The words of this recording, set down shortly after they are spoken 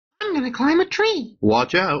gonna climb a tree.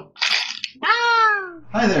 Watch out. Ah!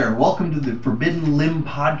 Hi there, welcome to the Forbidden Limb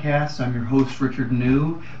Podcast. I'm your host, Richard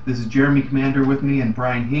New. This is Jeremy Commander with me and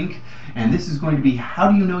Brian Hink. And this is going to be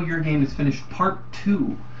How Do You Know Your Game is Finished Part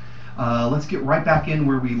 2. Let's get right back in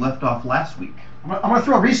where we left off last week. I'm going to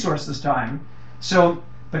throw a resource this time. So,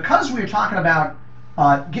 because we were talking about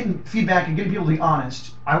getting feedback and getting people to be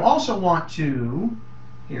honest, I also want to,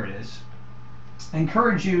 here it is,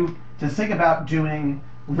 encourage you to think about doing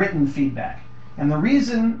written feedback. And the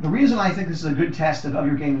reason I think this is a good test of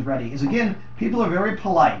your game is ready is, again, people are very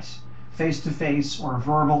polite face-to-face or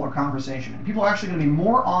verbal or conversation. And people are actually going to be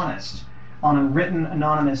more honest on a written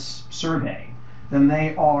anonymous survey than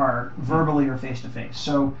they are verbally or face-to-face.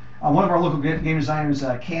 So one of our local game designers,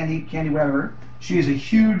 Candy Weber, she is a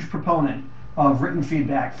huge proponent of written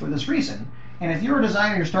feedback for this reason. And if you're a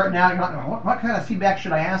designer, you're starting out, you're not, what kind of feedback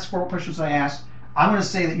should I ask for? What questions should I ask? I'm going to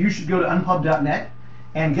say that you should go to unpub.net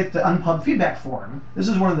and get the Unpub feedback form. This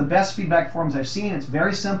is one of the best feedback forms I've seen. It's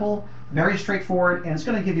very simple, very straightforward, and it's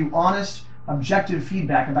going to give you honest, objective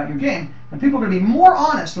feedback about your game. And people are going to be more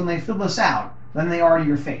honest when they fill this out than they are to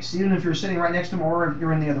your face, even if you're sitting right next to them or if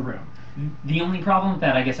you're in the other room. The only problem with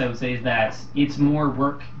that, I guess I would say, is that it's more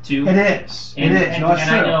work too. It is. And, it is. And, no, it's and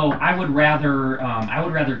true. I know I would rather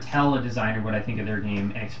tell a designer what I think of their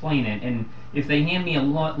game and explain it. And if they hand me a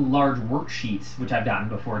large worksheet, which I've gotten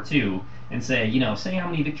before too, and say, say how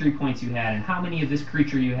many victory points you had and how many of this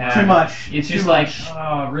creature you had. Too much. It's Too just much. like,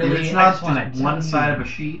 oh, really? If it's I not just want just one side of a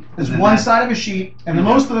sheet. There's one side of a sheet, and the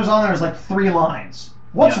most that there's on there is like 3 lines.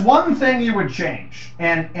 What's one thing you would change?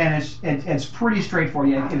 And it's pretty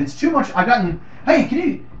straightforward. If it's too much, I've gotten, hey, can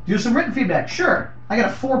you do some written feedback? Sure. I got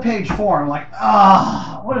a 4-page form. I'm like,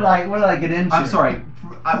 what did I get into? I'm sorry.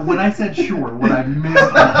 When I said sure, what I meant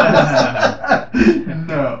was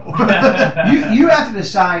no. You have to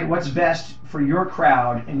decide what's best for your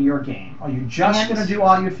crowd and your game. Are you just going to do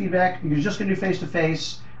audio feedback? Are you just going to do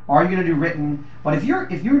face-to-face? Are you going to do written? But if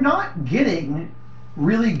you're not getting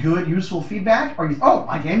really good, useful feedback, or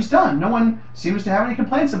my game's done, no one seems to have any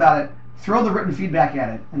complaints about it, throw the written feedback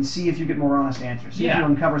at it and see if you get more honest answers. See if you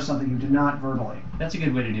uncover something you did not verbally. That's a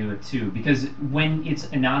good way to do it too, because when it's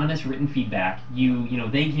anonymous written feedback,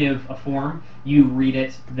 they give a form, you read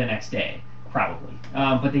it the next day, probably.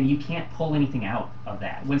 But then you can't pull anything out of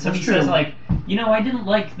that. When somebody says like, I didn't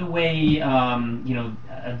like the way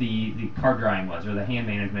the card drawing was or the hand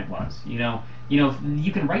management was, you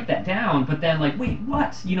can write that down, but then like, wait,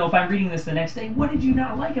 what? If I'm reading this the next day, what did you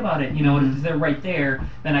not like about it? If they're right there,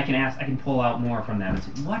 then I can pull out more from them. It's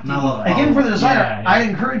like, what did you like? Again, for the designer, I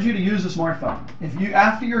encourage you to use a smartphone. If you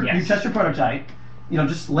after you test your prototype,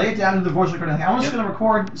 just lay it down into the voice recorder. I'm just going to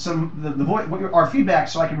record our feedback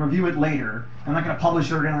so I can review it later. I'm not going to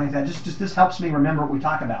publish it or anything like that. Just this helps me remember what we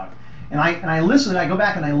talk about. And I listen. I go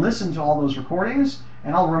back and I listen to all those recordings,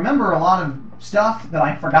 and I'll remember a lot of stuff that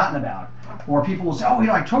I've forgotten about. Or people will say,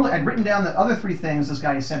 I'd written down the other 3 things this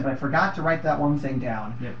guy said, but I forgot to write that one thing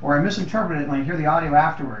down. Yep. Or I misinterpreted it and I hear the audio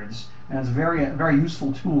afterwards, and it's a very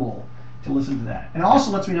useful tool to listen to that. And it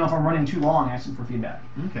also lets me know if I'm running too long asking for feedback.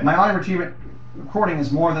 Okay. My audio recording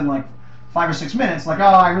is more than like 5 or 6 minutes, like,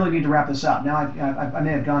 I really need to wrap this up. Now I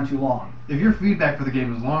may have gone too long. If your feedback for the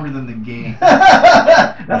game is longer than the game...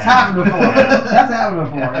 That's happened before. That's happened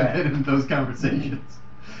before. I've been in those conversations.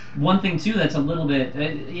 One thing too that's a little bit,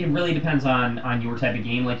 it really depends on your type of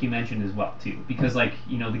game, like you mentioned as well too, because like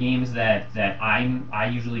the games that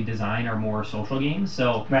I usually design are more social games,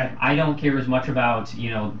 so I don't care as much about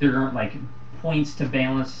there aren't like points to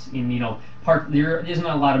balance in there isn't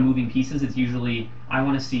a lot of moving pieces. It's usually I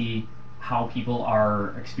want to see how people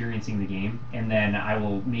are experiencing the game, and then I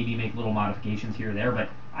will maybe make little modifications here or there, but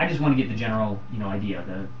I just want to get the general idea,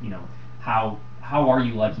 how are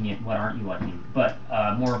you liking it, what aren't you liking. But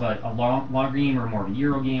more of a long game or more of a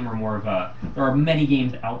Euro game or more of there are many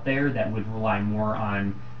games out there that would rely more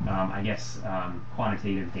on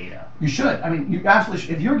quantitative data. You should. I mean, you absolutely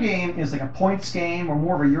should. If your game is like a points game or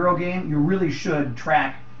more of a Euro game, you really should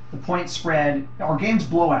track the point spread. Our game's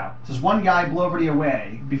blowout. Does one guy blow everybody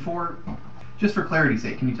away? Just for clarity's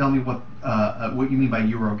sake, can you tell me what you mean by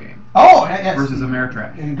Euro game? Versus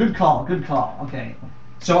Ameritrash. Good call. Okay.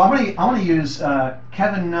 So I want to use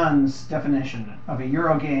Kevin Nunn's definition of a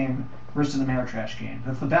Euro game versus an Ameritrash game.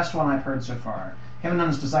 That's the best one I've heard so far. Kevin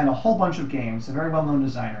Nunn's designed a whole bunch of games. A very well-known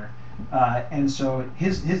designer, and so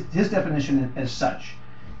his definition is such: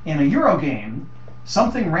 in a Euro game,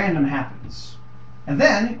 something random happens, and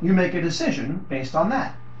then you make a decision based on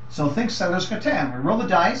that. So think Settlers Catan. We roll the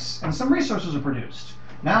dice, and some resources are produced.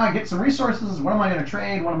 Now I get some resources. What am I going to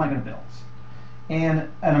trade? What am I going to build? In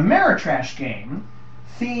an Ameritrash game,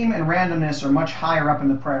 theme and randomness are much higher up in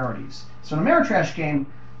the priorities. So in a Ameritrash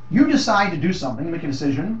game, you decide to do something, you make a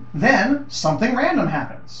decision, then something random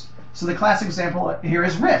happens. So the classic example here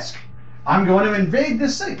is Risk. I'm going to invade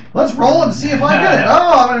this city. Let's roll and see if I get it.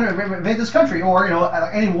 Oh, I'm going to invade this country. Or,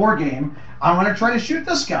 any war game, I'm going to try to shoot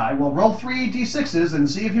this guy. Well, roll 3 d6s and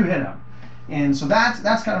see if you hit him. And so that's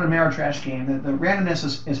kind of an Ameritrash game. The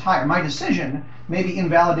randomness is higher. My decision may be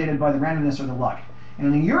invalidated by the randomness or the luck.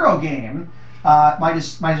 And in a Euro game,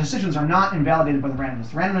 my decisions are not invalidated by the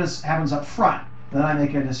randomness. The randomness happens up front. Then I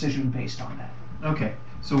make a decision based on that. Okay,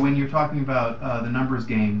 so when you're talking about the numbers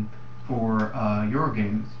game for Euro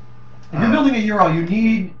games, if you're building a Euro, you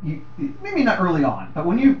need, maybe not early on, but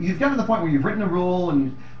when you've gotten to the point where you've written a rule and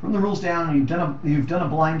you've written the rules down and you've done a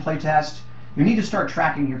blind play test, you need to start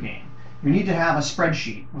tracking your game. You need to have a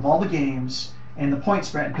spreadsheet with all the games and the point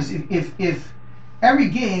spread, because if every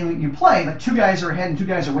game you play, like 2 guys are ahead and 2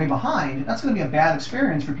 guys are way behind, that's going to be a bad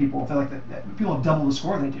experience for people if they that people have double the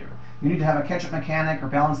score they do. You need to have a catch-up mechanic or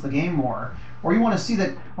balance the game more. Or you want to see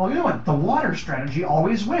that, well, you know what, the water strategy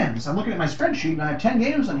always wins. I'm looking at my spreadsheet and I have 10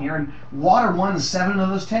 games in here and water won 7 of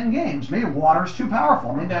those 10 games. Maybe water's too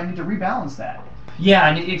powerful. Maybe I need to rebalance that. Yeah,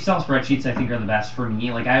 and Excel spreadsheets I think are the best for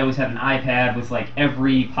me. Like I always have an iPad with like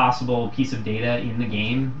every possible piece of data in the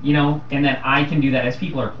game, and then I can do that as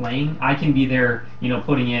people are playing. I can be there,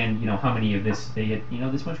 putting in, how many of this they get,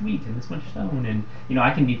 this much wheat and this much stone, and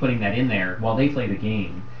I can be putting that in there while they play the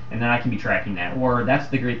game, and then I can be tracking that. Or that's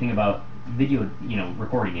the great thing about video,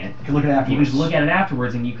 recording it. You can look at it afterwards. You just look at it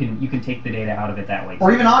afterwards, and you can take the data out of it that way.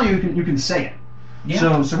 Or even audio, you can say it.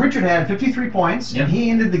 Yeah. So Richard had 53 points, Yep. and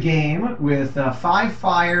he ended the game with 5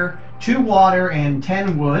 fire, 2 water, and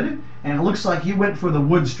 10 wood. And it looks like he went for the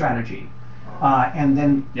wood strategy. And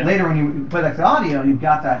then Yep. later when you play like the audio, you've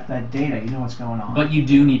got that data. You know what's going on. But you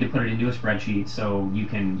do need to put it into a spreadsheet so you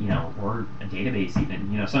can, or a database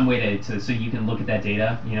even, some way to so you can look at that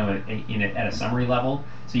data, at a summary level,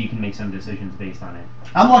 so you can make some decisions based on it.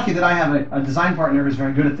 I'm lucky that I have a design partner who's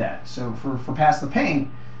very good at that. So for Pass the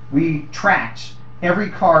Paint, we tracked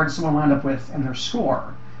every card someone wound up with and their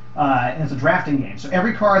score. And it's a drafting game. So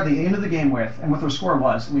every card they ended the game with and what their score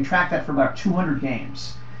was, and we tracked that for about 200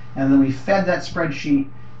 games. And then we fed that spreadsheet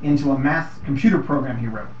into a math computer program he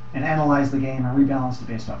wrote and analyzed the game and rebalanced it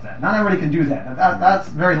based off that. Not everybody can do that. That's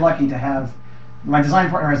very lucky to have. My design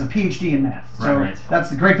partner has a PhD in math, so Right. that's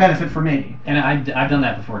the great benefit for me. And I've done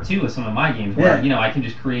that before too with some of my games where I can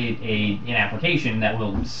just create an application that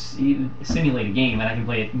will simulate a game and I can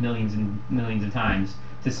play it millions and millions of times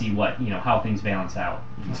to see what how things balance out.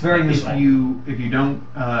 It's very useful. If you don't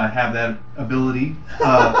have that ability,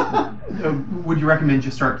 would you recommend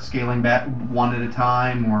just start scaling back one at a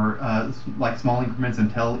time, or like small increments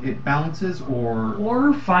until it balances,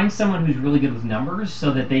 or find someone who's really good with numbers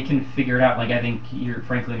so that they can figure it out. Like I think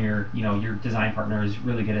Franklin, your design partner is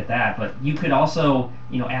really good at that. But you could also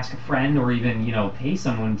ask a friend or even pay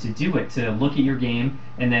someone to do it, to look at your game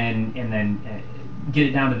and then get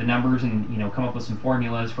it down to the numbers and come up with some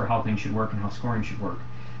formulas for how things should work and how scoring should work.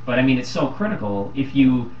 But I mean, it's so critical.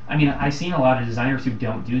 I've seen a lot of designers who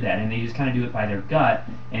don't do that, and they just kind of do it by their gut,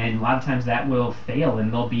 and a lot of times that will fail,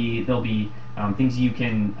 and there'll be things you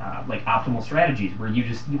can like optimal strategies where you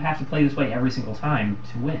have to play this way every single time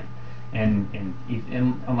to win, and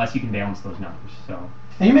unless you can balance those numbers. So.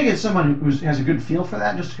 And you may get someone who has a good feel for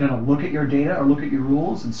that, just to kind of look at your data or look at your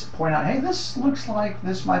rules and point out, hey, this looks like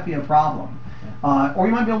this might be a problem. Or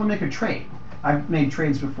you might be able to make a trade. I've made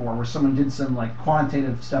trades before where someone did some like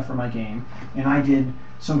quantitative stuff for my game, and I did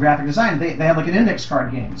some graphic design. They had like an index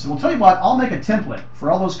card game. So we'll tell you what, I'll make a template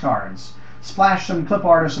for all those cards, splash some clip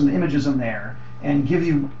art or some images in there, and give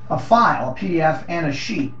you a file, a PDF, and a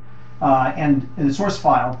sheet, and the source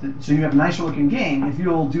file, so you have a nicer looking game if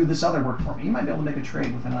you'll do this other work for me. You might be able to make a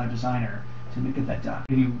trade with another designer to get that done.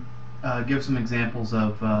 can you give some examples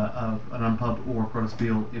of an Unpub or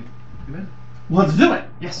Protospiel if you would? Let's do it.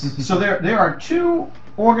 Yes. So there are 2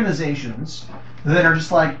 organizations that are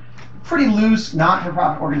just like pretty loose,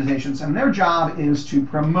 not-for-profit organizations, and their job is to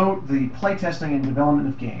promote the playtesting and development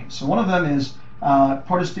of games. So one of them is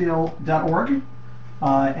Protospiel.org,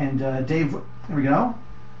 and Dave, there we go.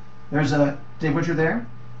 There's Dave Witcher there.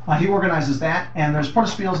 He organizes that, and there's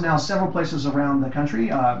Protospiels now several places around the country.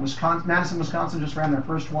 Madison, Wisconsin just ran their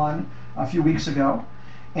first one a few weeks ago.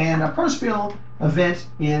 And a Protospiel event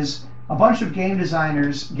is a bunch of game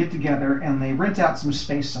designers get together and they rent out some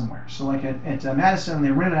space somewhere. So like at Madison,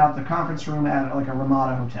 they rented out the conference room at like a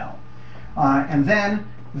Ramada hotel. And then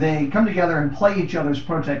they come together and play each other's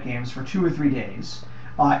prototype games for 2 or 3 days,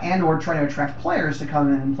 and or try to attract players to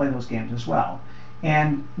come in and play those games as well.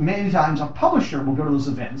 And many times a publisher will go to those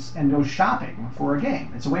events and go shopping for a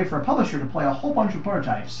game. It's a way for a publisher to play a whole bunch of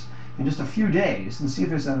prototypes in just a few days and see if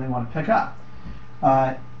there's anything they want to pick up.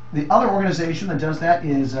 The other organization that does that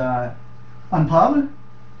is Unpub,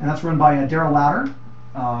 and that's run by Daryl Louder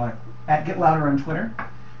at Get Louder on Twitter.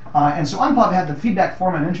 And so Unpub had the feedback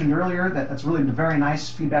form I mentioned earlier. That's really a very nice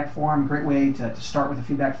feedback form, great way to start with a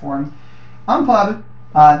feedback form. Unpub,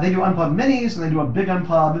 they do Unpub minis, and they do a big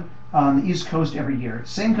Unpub on the East Coast every year.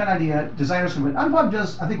 Same kind of idea. Designers can. Unpub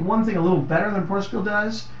does, I think, one thing a little better than Protospiel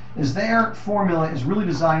does is their formula is really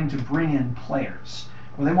designed to bring in players.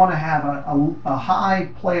 Where they want to have a high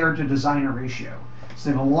player to designer ratio. So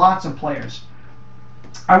they have lots of players.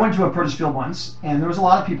 I went to a Protospiel once, and there was a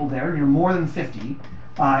lot of people there. More than 50,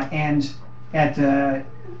 and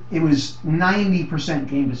it was 90%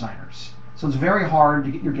 game designers. So it's very hard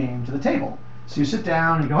to get your game to the table. So you sit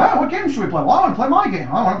down and you go, oh, what game should we play? Well, I want to play my game.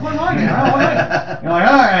 I want to play my game. You're like,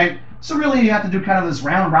 all right. So really you have to do kind of this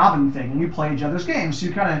round robin thing, and you play each other's games. So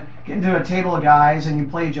you kind of get into a table of guys and you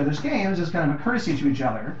play each other's games as kind of a courtesy to each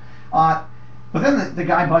other. But then the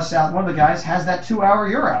guy busts out, one of the guys has that 2-hour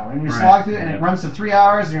Euro, and you slog through it, and it runs to 3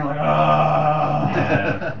 hours, and you're like,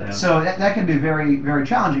 oh. So that can be very, very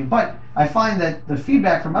challenging. But I find that the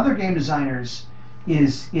feedback from other game designers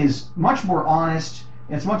is much more honest.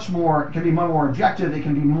 It can be more objective. It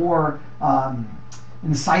can be more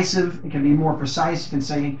incisive. It can be more precise. You can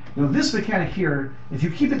say, this mechanic here, if you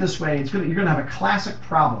keep it this way, you're going to have a classic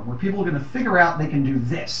problem where people are going to figure out they can do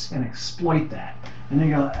this and exploit that. And then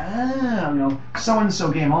you go,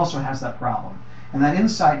 so-and-so game also has that problem. And that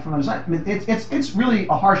insight from the design, it's really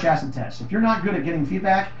a harsh acid test. If you're not good at getting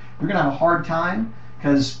feedback, you're going to have a hard time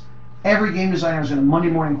because every game designer is going to Monday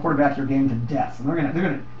morning quarterback your game to death.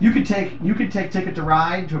 And you could take Ticket to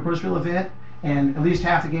Ride to a Protospiel event, and at least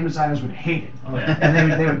half the game designers would hate it,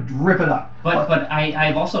 and they would rip it up. But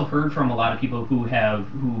I've also heard from a lot of people who have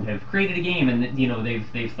created a game, and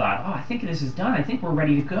they've thought, oh, I think this is done. I think we're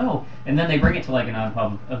ready to go, and then they bring it to like an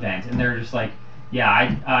Unpub event, and they're just like,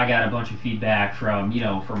 yeah, I got a bunch of feedback from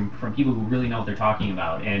from people who really know what they're talking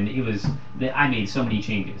about, and it was I made so many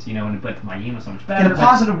changes, but my game was so much better. In a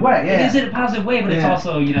positive way, yeah. It is in a positive way, but it's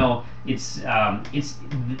also it's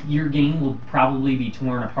your game will probably be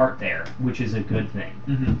torn apart there, which is a good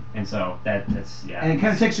thing, and so that's And it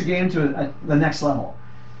kind of takes your game to the next level.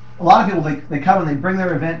 A lot of people they come and they bring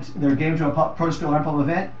their game to a Protospiel or Unpub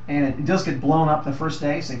event, and it does get blown up the first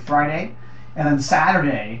day, say Friday, and then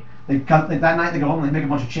Saturday. That night they go home and they make a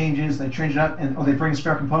bunch of changes, they change it up, or they bring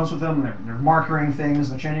spare components with them, they're markering things,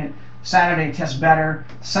 they're changing it. Saturday it tests better,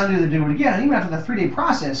 Sunday they do it again, and even after that 3-day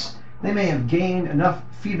process, they may have gained enough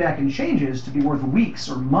feedback and changes to be worth weeks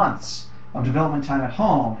or months of development time at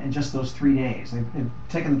home in just those 3 days. They've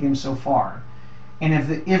taken the game so far. And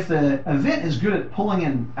if the event is good at pulling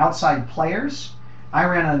in outside players, I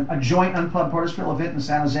ran a joint Unpub Protospiel event in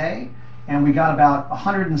San Jose, and we got about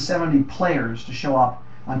 170 players to show up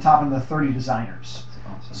on top of the 30 designers.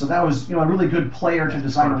 Awesome. So that was a really good player to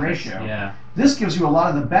designer ratio. Yeah. This gives you a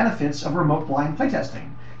lot of the benefits of remote blind playtesting.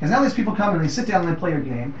 Because now these people come and they sit down and they play your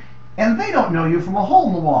game, and they don't know you from a hole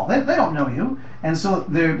in the wall. They don't know you. And so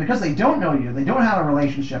because they don't know you, they don't have a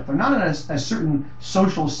relationship, they're not in a certain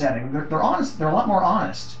social setting, they're honest. They're a lot more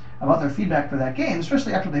honest about their feedback for that game,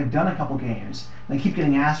 especially after they've done a couple games. They keep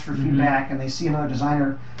getting asked for feedback, and they see another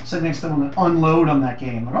designer sitting next to them and unload on that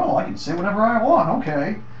game. Like, oh, I can say whatever I want,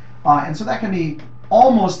 okay. And so that can be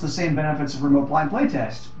almost the same benefits of remote blind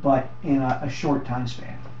playtest, but in a short time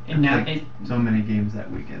span. And now so many games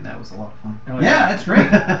that weekend. That was a lot of fun. Yeah, that's great.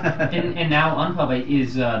 and now Unpub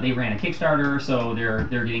is they ran a Kickstarter, so they're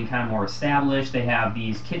getting kind of more established. They have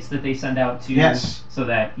these kits that they send out to, so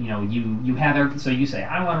that you have so you say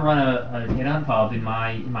I want to run an Unpub in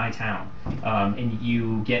my town, and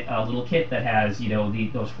you get a little kit that has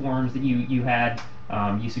those forms that you had.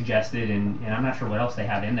 You suggested, and I'm not sure what else they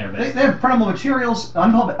have in there. But they have printable materials.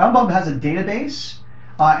 Unpub has a database,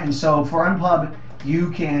 and so for Unpub,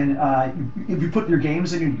 you can, if you put your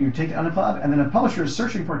games in, you take it to Unpub, and then a publisher is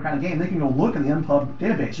searching for a kind of game, they can go look in the Unpub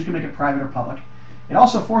database. You can make it private or public. It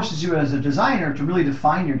also forces you as a designer to really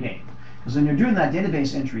define your game. Because when you're doing that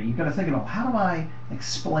database entry, you've got to think about how do I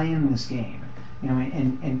explain this game,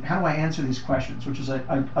 and how do I answer these questions, which is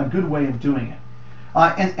a good way of doing it.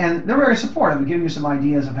 And they're very supportive of giving you some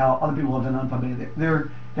ideas of how other people have done Unpub.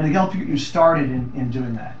 They're going to help you started in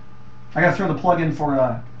doing that. I got to throw the plug in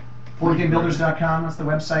for BoardGameBuilders.com. That's the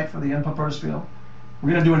website for the Unpub Protospiel. We're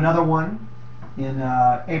going to do another one in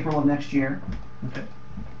April of next year. Okay.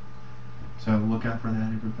 So look out for that,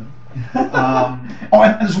 everybody.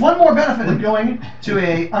 And there's one more benefit of going to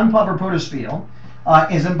a Unpub or Protospiel,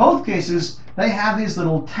 is in both cases they have these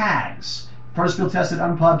little tags. Protospiel tested,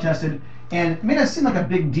 Unpub tested, and it may not seem like a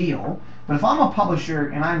big deal, but if I'm a publisher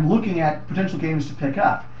and I'm looking at potential games to pick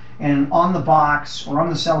up, and on the box or on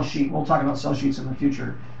the sell sheet, we'll talk about sell sheets in the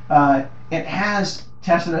future, it has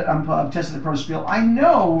tested at Unpub, tested at Protospiel, I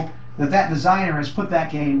know that designer has put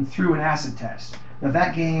that game through an acid test.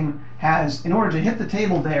 That game has, in order to hit the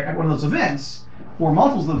table there at one of those events, or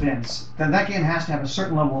multiples of events, then that game has to have a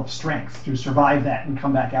certain level of strength to survive that and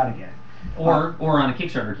come back out again. Or on a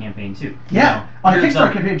Kickstarter campaign too. Yeah, on a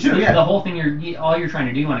Kickstarter campaign too. Yeah. The whole thing all you're trying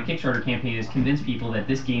to do on a Kickstarter campaign is convince people that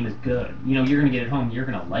this game is good. You're going to get it home, you're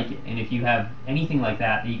going to like it, and if you have anything like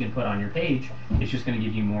that you can put on your page, it's just going to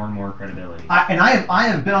give you more and more credibility. I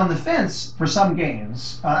have been on the fence for some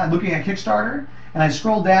games. I'm looking at Kickstarter, and I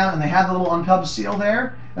scroll down, and they have the little Unpub seal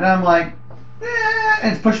there, and I'm like,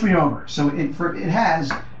 and it's pushed me over. So it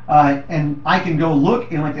has. And I can go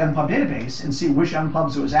look in like the Unpub database and see which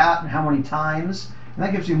Unpubs it was out and how many times, and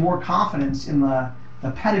that gives you more confidence in the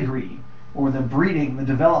pedigree or the breeding, the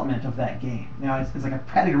development of that game. Now it's like a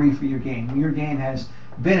pedigree for your game. When your game has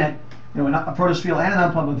been at a Protospiel and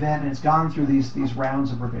an Unpub event, and it's gone through these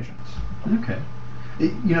rounds of revisions. Okay.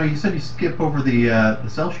 You said you skip over the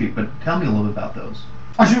sell sheet, but tell me a little bit about those.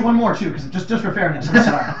 I'll shoot one more too, because just for fairness. I'm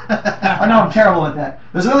sorry. I know I'm terrible at that.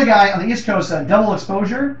 There's another guy on the East Coast, Double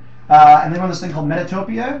Exposure, and they run this thing called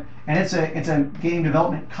Metatopia, and it's a game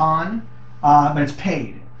development con, but it's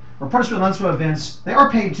paid. Or Protospiel and Unpub events, they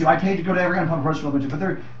are paid too. I paid to go to every Unpub Protospiel budget, but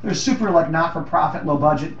they're super like not-for-profit, low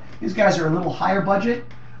budget. These guys are a little higher budget,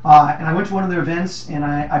 and I went to one of their events, and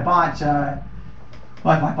I bought. I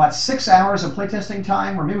bought 6 hours of playtesting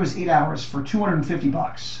time, or maybe it was 8 hours for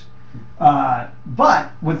 $250.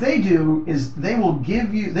 But what they do is they will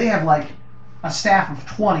give you, they have like a staff of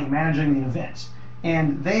 20 managing the event,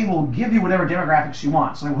 and they will give you whatever demographics you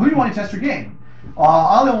want. So who do you want to test your game?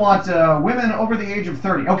 I only want women over the age of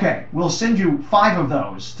 30. Okay, we'll send you 5 of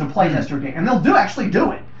those to play test your game, and they'll actually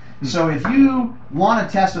do it. So if you want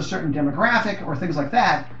to test a certain demographic or things like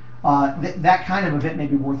that, that kind of event may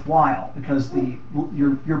be worthwhile, because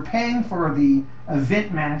you're paying for the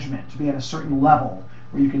event management to be at a certain level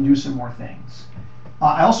where you can do some more things.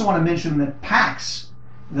 I also want to mention that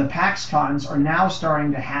the PAX cons are now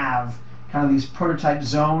starting to have kind of these prototype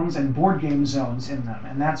zones and board game zones in them,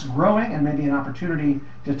 and that's growing, and maybe an opportunity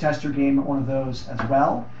to test your game at one of those as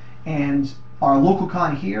well. And our local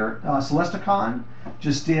con here, CelestiCon,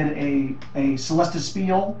 just did a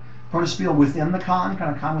Protospiel within the con,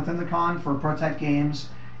 kind of con within the con for prototype games,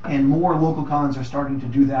 and more local cons are starting to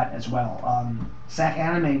do that as well. SAC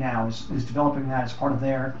Anime now is developing that as part of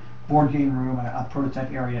their board game room, a prototype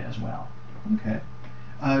area as well. Okay.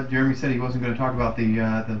 Jeremy said he wasn't going to talk about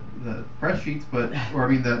the press sheets, the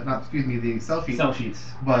sell sheets. Sell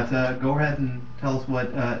sheets. But go ahead and tell us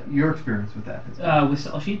what your experience with that is. With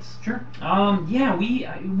sell sheets? Sure. Yeah,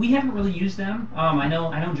 we haven't really used them. I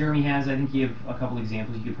know Jeremy has. I think you have a couple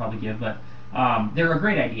examples you could probably give, but they're a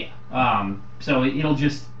great idea. So it'll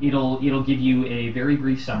give you a very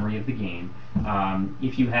brief summary of the game.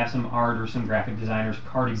 If you have some art or some graphic designers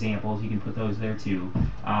card examples, you can put those there too.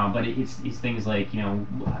 But it's things like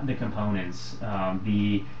the components,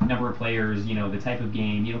 the number of players, the type of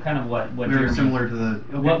game, kind of what very Jeremy, similar to the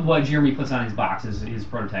what Jeremy puts on his boxes, his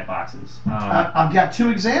prototype boxes. I've got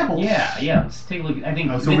 2 examples. Yeah. Let's take a look. I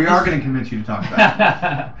think. So we are going to convince you to talk about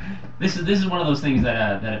it. This is one of those things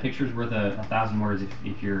that a picture's worth 1,000 words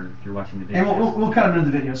if you're watching the video. And we'll cut them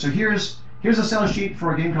into the video. So here's a sell sheet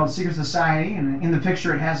for a game called Secret Society, and in the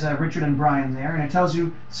picture it has Richard and Brian there, and it tells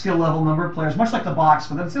you skill level, number of players, much like the box,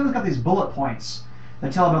 but then it's got these bullet points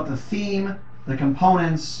that tell about the theme, the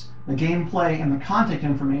components, the gameplay, and the contact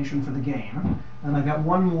information for the game. And I've got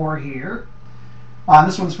one more here.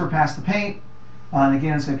 This one's for Pass the Paint, and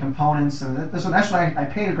again it's got components. And this one, actually, I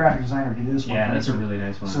paid a graphic designer to do this one. Yeah, that's a really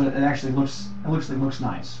nice one. So it actually looks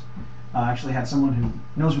nice. I actually had someone who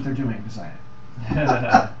knows what they're doing design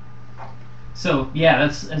it. So yeah,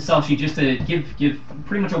 that's a sell sheet just to give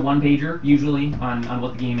pretty much a one-pager usually on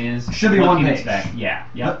what the game is. Should be what one you page. Expect. Yeah.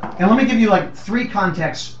 Yep. And let me give you like 3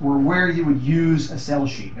 contexts where you would use a sell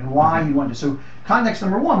sheet and why you want to. So context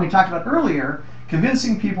number 1, we talked about earlier,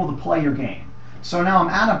 convincing people to play your game. So now I'm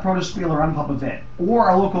at a Protospiel or Unpub event or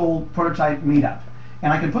a local prototype meetup,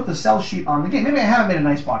 and I can put the sell sheet on the game. Maybe I haven't made a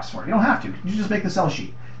nice box for it. You don't have to. You just make the sell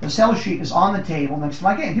sheet. The sell sheet is on the table next to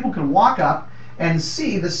my game. People can walk up and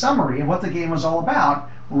see the summary of what the game was all about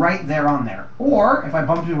right there on there. Or if I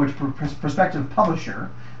bump into a prospective publisher,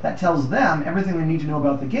 that tells them everything they need to know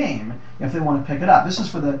about the game if they want to pick it up. This is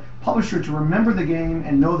for the publisher to remember the game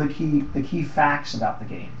and know the key facts about the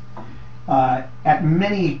game. At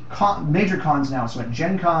many major cons now, so at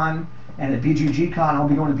Gen Con, and at BGGCon, I'll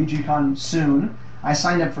be going to BGGCon soon. I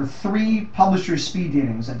signed up for 3 publisher speed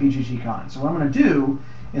datings at BGGCon. So what I'm going to do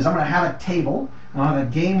is I'm going to have a table, I'll have a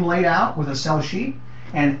game laid out with a sell sheet,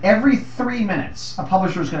 and every 3 minutes, a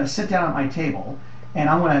publisher is going to sit down at my table, and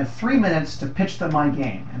I'm going to have 3 minutes to pitch them my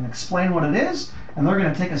game and explain what it is, and they're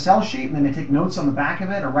going to take a sell sheet and then they take notes on the back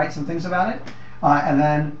of it or write some things about it, and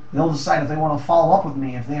then they'll decide if they want to follow up with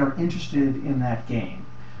me if they are interested in that game.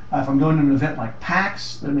 If I'm going to an event like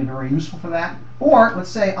PAX, that may be very useful for that. Or let's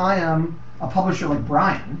say I am a publisher like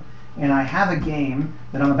Brian, and I have a game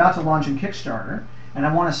that I'm about to launch in Kickstarter, and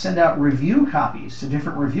I want to send out review copies to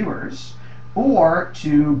different reviewers, or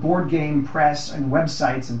to board game press and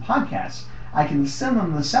websites and podcasts. I can send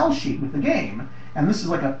them the sell sheet with the game, and this is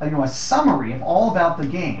like a summary of all about the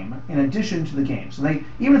game in addition to the game. So they,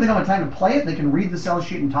 even if they don't have time to play it, they can read the sell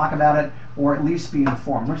sheet and talk about it, or at least be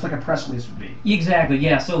informed, much like a press release would be. Exactly,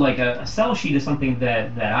 yeah. So like a sell sheet is something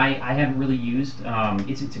that I haven't really used.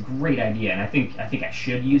 It's a great idea, and I think I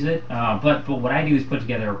should use it. But what I do is put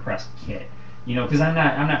together a press kit. You know, because I'm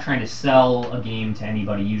not trying to sell a game to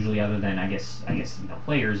anybody usually, other than I guess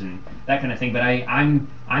players and that kind of thing. But I'm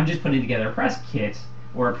just putting together a press kit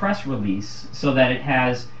or a press release so that it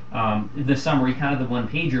has the summary, kind of the one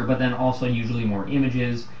pager, but then also usually more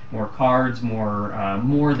images, more cards, more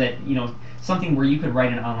that, something where you could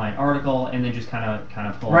write an online article and then just kind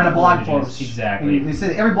of pull write a blog images. post. Exactly. They say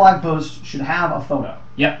that every blog post should have a photo.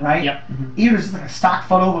 Yep. Right? Yep. Even if it's like a stock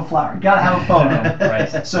photo of a flower, you gotta have a photo.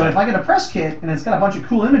 Right. So if I get a press kit and it's got a bunch of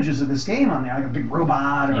cool images of this game on there, like a big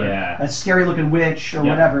robot or a scary looking witch or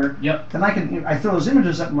whatever, then I throw those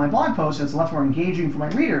images up in my blog post, and it's a lot more engaging for my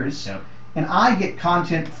readers. Yep. And I get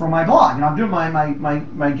content for my blog. And I'm doing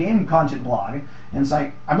my game content blog, and it's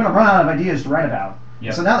like I'm gonna run out of ideas to write about.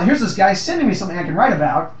 Yep. So now here's this guy sending me something I can write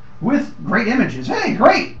about with great images. Hey,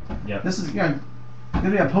 great! Yep. This is going to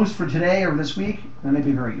be a post for today or this week, and may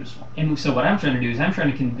be very useful. And so what I'm trying to do is I'm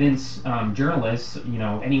trying to convince journalists,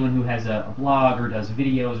 anyone who has a blog or does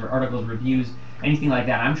videos or articles, reviews, anything like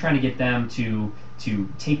that. I'm trying to get them to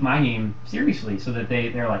take my game seriously, so that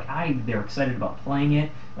they're excited about playing it.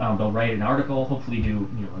 They'll write an article, hopefully do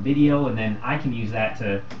a video, and then I can use that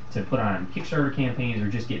to put on Kickstarter campaigns or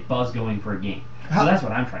just get buzz going for a game. So that's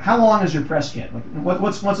what I'm trying to do. How long is your press kit? Like,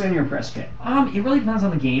 what's in your press kit? It really depends on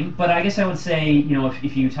the game, but I guess I would say,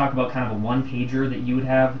 if you talk about kind of a one-pager that you would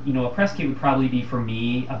have, a press kit would probably be, for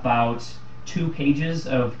me, about 2 pages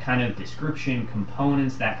of kind of description,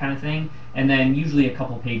 components, that kind of thing, and then usually a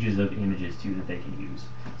couple pages of images, too, that they can use.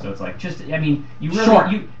 So it's like, you really...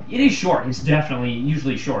 Short. It is short. It's definitely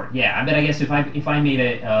usually short, yeah. But I guess if I made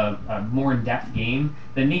a more in-depth game,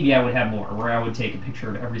 then maybe I would have more, where I would take a picture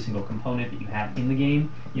of every single component that you have in the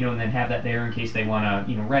game, and then have that there in case they want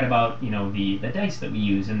to, write about, the dice that we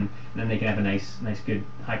use, and then they can have a nice, good,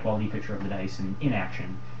 high-quality picture of the dice and in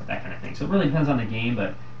action, that kind of thing. So it really depends on the game,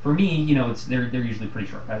 but for me, they're usually pretty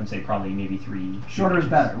short. I would say probably maybe 3. Shorter is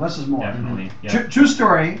better. Less is more. Definitely. Yep. True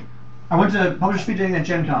story. I went to Publisher Speed Dating at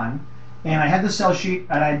Gen Con, and I had this sell sheet,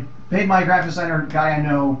 and I paid my graphic designer guy I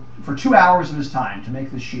know for 2 hours of his time to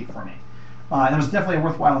make this sheet for me. It was definitely a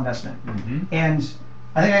worthwhile investment. Mm-hmm. And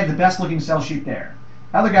I think I had the best looking sell sheet there.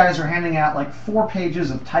 Other guys are handing out like 4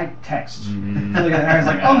 pages of typed text. Mm-hmm. And I was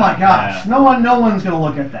like, oh my gosh, no one's going to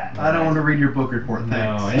look at that. I don't want to read your book report,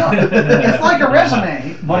 thanks. No. It's like a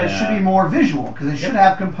resume, but it should be Yeah. more visual, because it should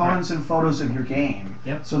have components and photos of your game.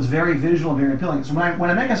 Yep. So it's very visual, very appealing. So when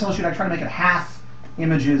I make a sell sheet, I try to make it half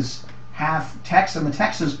images, half text, and the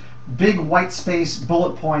text is big white space,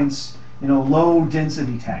 bullet points, low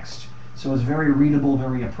density text. So it's very readable,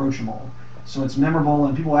 very approachable. So it's memorable,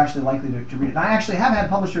 and people are actually likely to read it. And I actually have had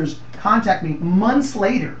publishers contact me months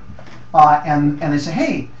later, and they say,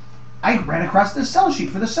 hey, I ran across this sell sheet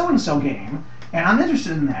for the so-and-so game, and I'm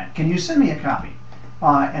interested in that. Can you send me a copy?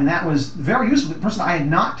 And that was very useful. The person I had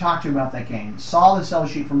not talked to about that game saw the sell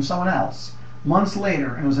sheet from someone else months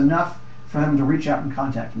later, and it was enough for them to reach out and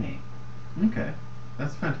contact me. Okay,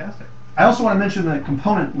 that's fantastic. I also want to mention the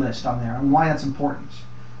component list on there and why that's important.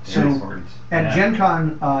 Very important. At Gen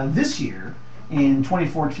Con this year, in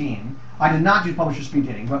 2014, I did not do publisher speed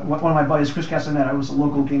dating, but one of my buddies, Chris Castaneda, who's a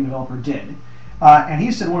local game developer, did. And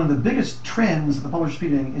he said one of the biggest trends of the publisher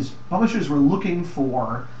speed dating is publishers were looking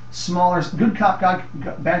for smaller, good cop,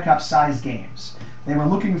 bad cop size games. They were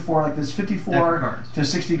looking for like this 54 to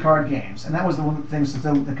 60 card games. And that was the one of the things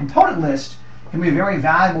that the component list can be very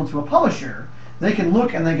valuable to a publisher. They can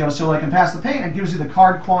look and they go, so I can pass the paint, it gives you the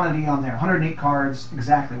card quantity on there, 108 cards,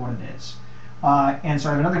 exactly what it is. And so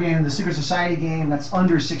I have another game, the Secret Society game, that's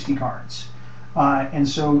under 60 cards. And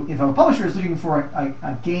so if a publisher is looking for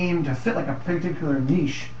a game to fit like a particular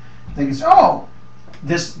niche, they can say, oh,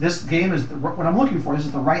 this game is what I'm looking for. This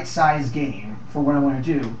is the right size game for what I want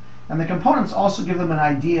to do. And the components also give them an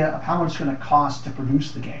idea of how much it's going to cost to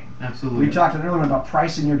produce the game. Absolutely. We talked earlier about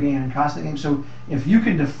pricing your game and costing the game. So if you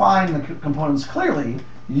can define the components clearly,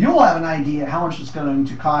 you'll have an idea how much it's going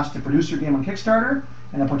to cost to produce your game on Kickstarter,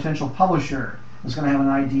 and a potential publisher is going to have an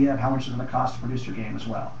idea of how much it's going to cost to produce your game as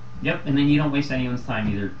well. Yep, and then you don't waste anyone's time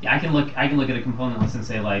either. I can look at a component list and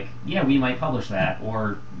say like, yeah, we might publish that,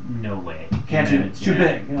 or no way. Can't do it. It's too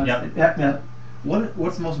big. You know, Yep.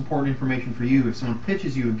 What's the most important information for you if someone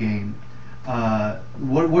pitches you a game?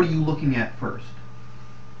 What are you looking at first?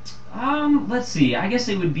 Let's see. I guess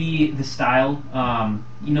it would be the style.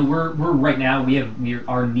 We're right now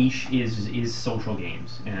our niche is social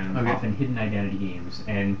games and often hidden identity games,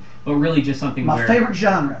 but really just something my favorite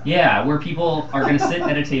genre. Yeah, where people are going to sit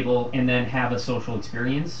at a table and then have a social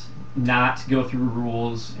experience, not go through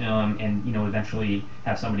rules, and eventually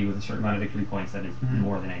have somebody with a certain amount of victory points that is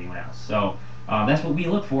more than anyone else. So that's what we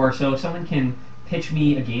look for. So if someone can pitch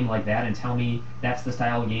me a game like that and tell me that's the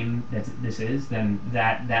style of game that this is, then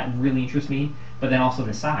that really interests me. But then also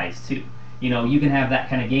the size too. You can have that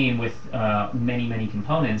kind of game with many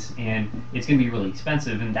components, and it's going to be really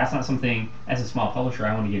expensive, and that's not something as a small publisher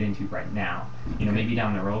I want to get into right now. Maybe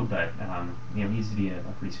down the road, but it needs to be a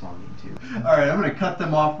pretty small game too. All right, I'm going to cut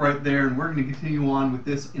them off right there, and we're going to continue on with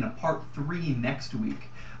this in a part 3 next week.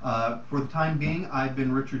 For the time being, I've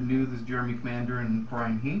been Richard New, this is Jeremy Commander and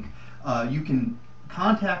Brian Hink. You can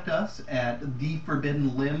contact us at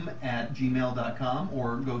theforbiddenlimb@gmail.com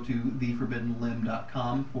or go to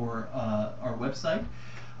theforbiddenlimb.com for our website.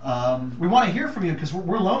 We want to hear from you because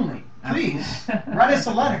we're lonely. Please, write us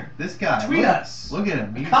a letter. This guy. Tweet us. Look at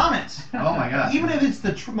him. Comment. Oh my God. Even if it's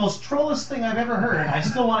the most trollest thing I've ever heard, I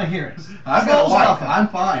still want to hear it. I've got a wife. I'm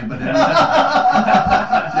fine, but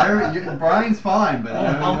Brian's fine, but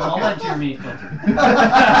I'll let Jeremy filter.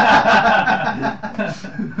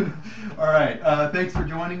 All right. Thanks for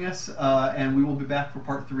joining us, and we will be back for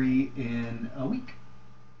part 3 in a week.